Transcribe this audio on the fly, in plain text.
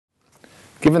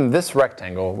Given this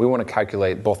rectangle, we want to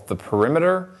calculate both the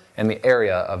perimeter and the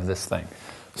area of this thing.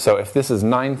 So if this is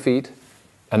 9 feet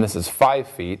and this is 5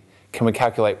 feet, can we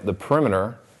calculate the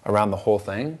perimeter around the whole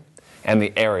thing and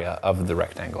the area of the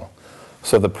rectangle?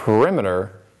 So the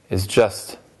perimeter is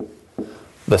just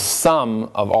the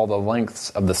sum of all the lengths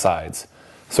of the sides.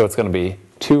 So it's going to be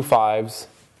 2 5s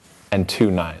and 2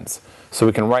 9s. So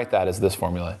we can write that as this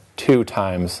formula, 2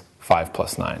 times 5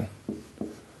 plus 9.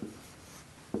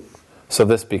 So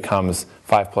this becomes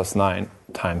 5 plus 9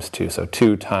 times 2. So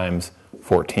 2 times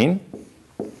 14.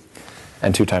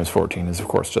 And 2 times 14 is, of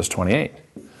course, just 28.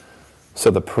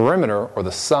 So the perimeter, or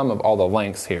the sum of all the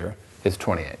lengths here, is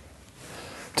 28.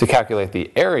 To calculate the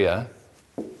area,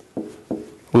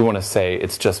 we want to say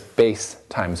it's just base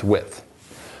times width.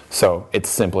 So it's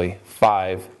simply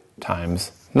 5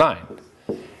 times 9.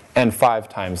 And 5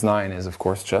 times 9 is, of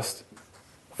course, just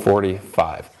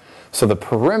 45. So the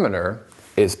perimeter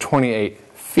is 28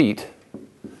 feet.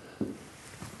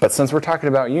 But since we're talking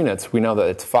about units, we know that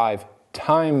it's 5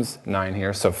 times 9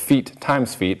 here, so feet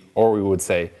times feet, or we would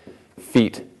say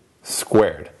feet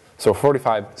squared. So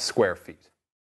 45 square feet.